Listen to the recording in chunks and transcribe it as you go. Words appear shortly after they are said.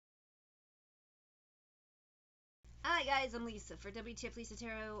Hi guys, I'm Lisa for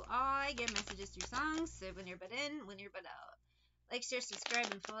wtfLisaTarot. I get messages through songs, so when you're but in, when you're but out. Like, share, subscribe,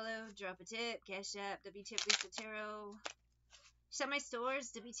 and follow. Drop a tip. CashApp, wtfLisaTarot. Shop my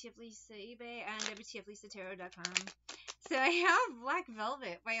stores, wtfLisa eBay, and wtfLisaTarot.com. So I have Black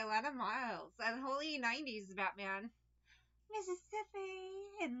Velvet by Alana Miles and Holy 90s Batman.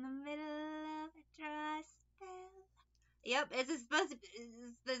 Mississippi in the middle of a dry spell. Yep, it's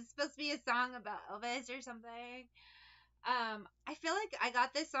supposed to be a song about Elvis or something. I feel like I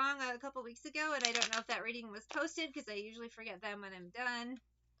got this song a couple weeks ago, and I don't know if that reading was posted because I usually forget them when I'm done.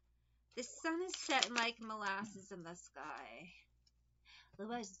 The sun is setting like molasses in the sky.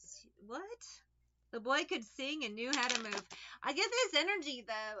 What? The boy could sing and knew how to move. I get this energy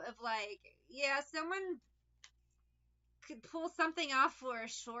though of like, yeah, someone could pull something off for a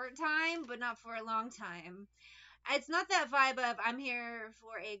short time, but not for a long time. It's not that vibe of I'm here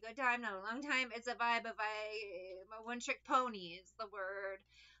for a good time, not a long time. It's a vibe of I'm a one-trick pony is the word.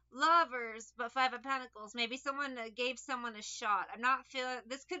 Lovers, but Five of Pentacles. Maybe someone gave someone a shot. I'm not feeling,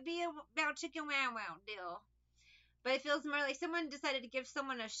 this could be about chicken wow wow deal. But it feels more like someone decided to give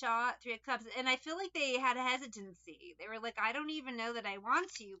someone a shot, Three of Cups, and I feel like they had a hesitancy. They were like, I don't even know that I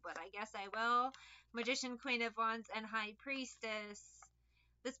want to, but I guess I will. Magician, Queen of Wands, and High Priestess.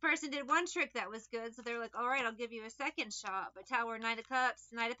 This person did one trick that was good, so they were like, all right, I'll give you a second shot. But Tower, Knight of Cups,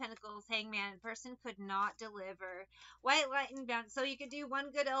 Knight of Pentacles, Hangman, person could not deliver. White Light and Bounce. So you could do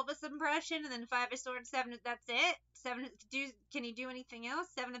one good Elvis impression, and then Five of Swords, Seven, that's it? Can you do anything else?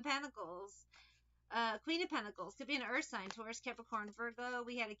 Seven of Pentacles. Queen of Pentacles. Could be an Earth sign, Taurus, Capricorn, Virgo.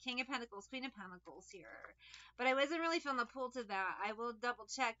 We had a King of Pentacles, Queen of Pentacles here. But I wasn't really feeling the pull to that. I will double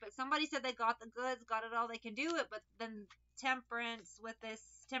check. But somebody said they got the goods, got it all, they can do it. But then Temperance, with this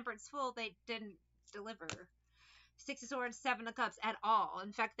Temperance full, they didn't deliver. Six of Swords, Seven of Cups at all.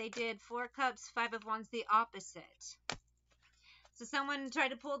 In fact, they did Four of Cups, Five of Wands, the opposite. So someone tried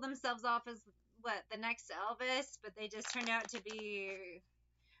to pull themselves off as, what, the next Elvis? But they just turned out to be...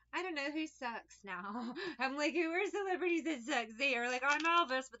 I don't know who sucks now. I'm like, who are celebrities that suck? They are like, I'm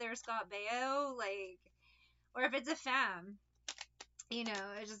Elvis, but they're Scott Baio, like, or if it's a femme, you know,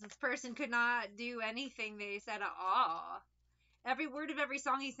 it's just this person could not do anything they said at all. Every word of every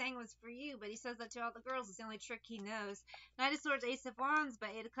song he sang was for you, but he says that to all the girls. It's the only trick he knows. Knight of Swords, Ace of Wands,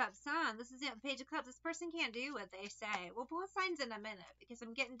 but Eight of Cups, Sun. This is the Page of Cups. This person can't do what they say. We'll pull signs in a minute because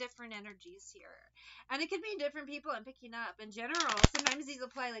I'm getting different energies here. And it could be different people I'm picking up. In general, sometimes these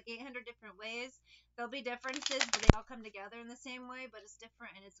apply like 800 different ways. There'll be differences, but they all come together in the same way, but it's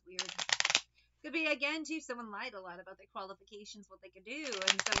different and it's weird. Could be, again, too, someone lied a lot about their qualifications, what they could do.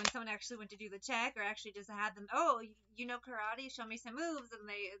 And so when someone actually went to do the check or actually just had them, oh, you know karate, show me some moves. And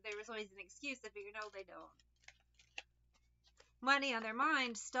there was always an excuse to figure, no, they don't. Money on their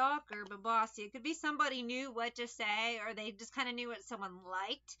mind, stalker, but bossy. It could be somebody knew what to say or they just kind of knew what someone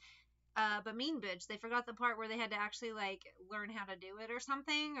liked. But mean bitch, they forgot the part where they had to actually, like, learn how to do it or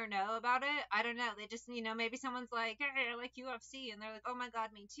something, or know about it. I don't know. They just, you know, maybe someone's like, hey, I like UFC, and they're like, oh my god,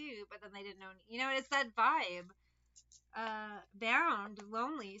 me too, but then they didn't know, you know, it's that vibe. Bound,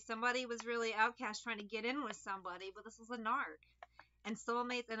 lonely. Somebody was really outcast trying to get in with somebody, but this was a narc. And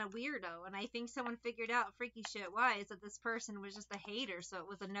soulmates and a weirdo, and I think someone figured out freaky shit wise that this person was just a hater, so it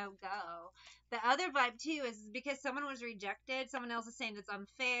was a no-go. The other vibe too is because someone was rejected, someone else is saying it's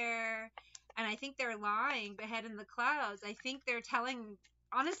unfair, and I think they're lying, but head in the clouds. I think they're telling,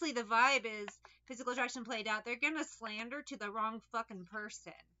 honestly, the vibe is physical attraction played out. They're gonna slander to the wrong fucking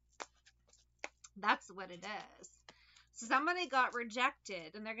person. That's what it is. So somebody got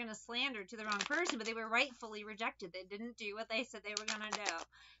rejected, and they're going to slander to the wrong person, but they were rightfully rejected. They didn't do what they said they were going to do.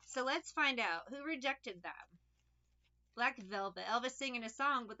 So let's find out who rejected them. Black Velvet. Elvis singing a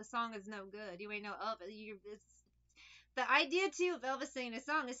song, but the song is no good. You ain't no Elvis. The idea, too, of Elvis singing a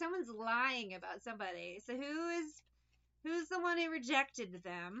song is someone's lying about somebody. So who's the one who rejected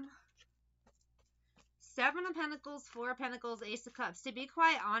them? Seven of Pentacles, Four of Pentacles, Ace of Cups. To be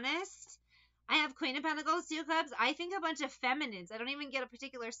quite honest, I have Queen of Pentacles, Two of Cups. I think a bunch of feminines. I don't even get a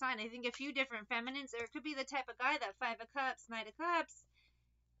particular sign. I think a few different feminines. Or it could be the type of guy that Five of Cups, Knight of Cups,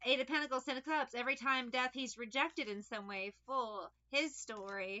 Eight of Pentacles, Ten of Cups. Every time death, he's rejected in some way. Full. His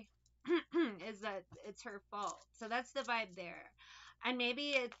story is that it's her fault. So that's the vibe there. And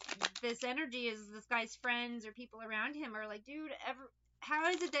maybe this energy is this guy's friends or people around him are like, dude, how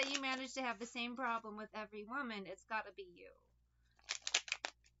is it that you manage to have the same problem with every woman? It's got to be you.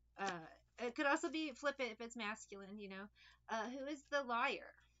 It could also be, flip it if it's masculine, you know. Who is the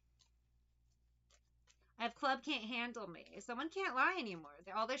liar? I have club can't handle me. Someone can't lie anymore.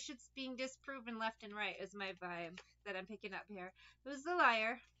 All their shit's being disproven left and right is my vibe that I'm picking up here. Who's the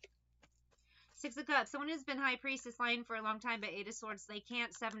liar? Six of Cups. Someone who's been High Priestess lying for a long time, but Eight of Swords, they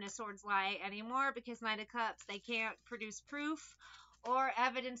can't. Seven of Swords lie anymore because Knight of Cups, they can't produce proof or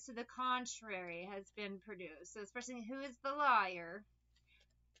evidence to the contrary has been produced. So this person, who is the liar?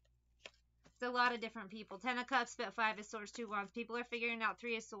 It's a lot of different people. Ten of Cups, but Five of Swords, Two of Wands. People are figuring out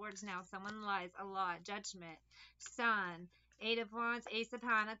Three of Swords now. Someone lies a lot. Judgment. Sun. Eight of Wands, Ace of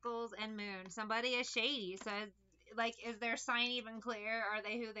Pentacles, and Moon. Somebody is shady. So, like, is their sign even clear? Are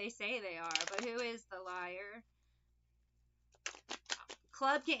they who they say they are? But who is the liar?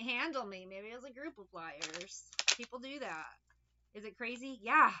 Club can't handle me. Maybe it was a group of liars. People do that. Is it crazy?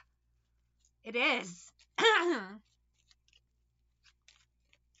 Yeah, it is.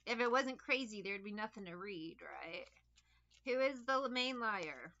 If it wasn't crazy, there'd be nothing to read, right? Who is the main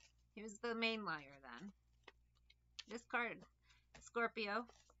liar? Who's the main liar then? This card. Scorpio.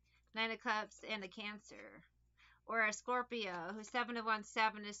 Nine of Cups and a Cancer. Or a Scorpio who's Seven of Wands,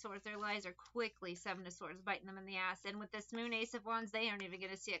 Seven of Swords. Their lies are quickly Seven of Swords biting them in the ass. And with this Moon, Ace of Wands, they aren't even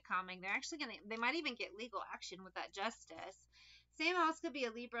going to see it coming. They're actually going to, they might even get legal action with that Justice. Same house could be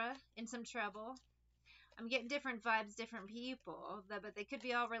a Libra in some trouble. I'm getting different vibes, different people, but they could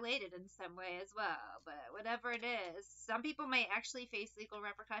be all related in some way as well. But whatever it is, some people might actually face legal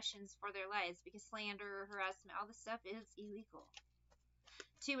repercussions for their lives because slander, harassment, all this stuff is illegal.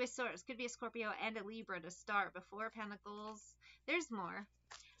 Two of Swords. Could be a Scorpio and a Libra to start. Before Pentacles. There's more.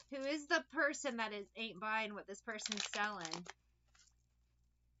 Who is the person that ain't buying what this person's selling?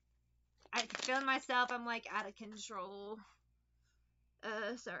 I feel myself. I'm like out of control.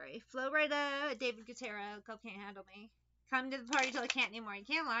 Sorry. Florida. David Gutierrez. Coke can't handle me. Come to the party till I can't anymore. You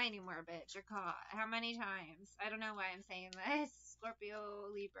can't lie anymore, bitch. You're caught. How many times? I don't know why I'm saying this. Scorpio,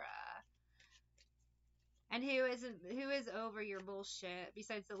 Libra. And who is over your bullshit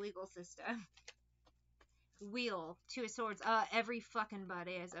besides the legal system? Wheel, Two of Swords. Every fucking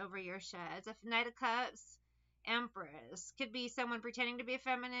buddy is over your shit. It's a Knight of Cups, Empress. Could be someone pretending to be a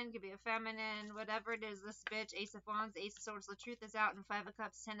feminine, could be a feminine, whatever it is. This bitch, Ace of Wands, Ace of Swords. The truth is out. And Five of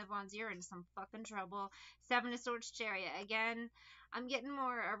Cups, Ten of Wands. You're in some fucking trouble. Seven of Swords, Chariot. Again, I'm getting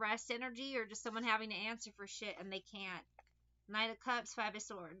more arrest energy or just someone having to answer for shit and they can't. Knight of Cups, Five of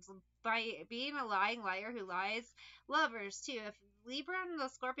Swords. By being a lying liar who lies, lovers too. If Libra and the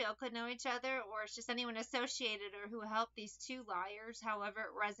Scorpio could know each other, or it's just anyone associated or who helped these two liars, however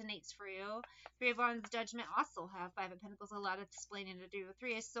it resonates for you. Three of Wands, Judgment also have Five of Pentacles, a lot of explaining to do.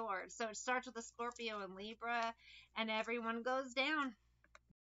 Three of Swords. So it starts with a Scorpio and Libra, and everyone goes down.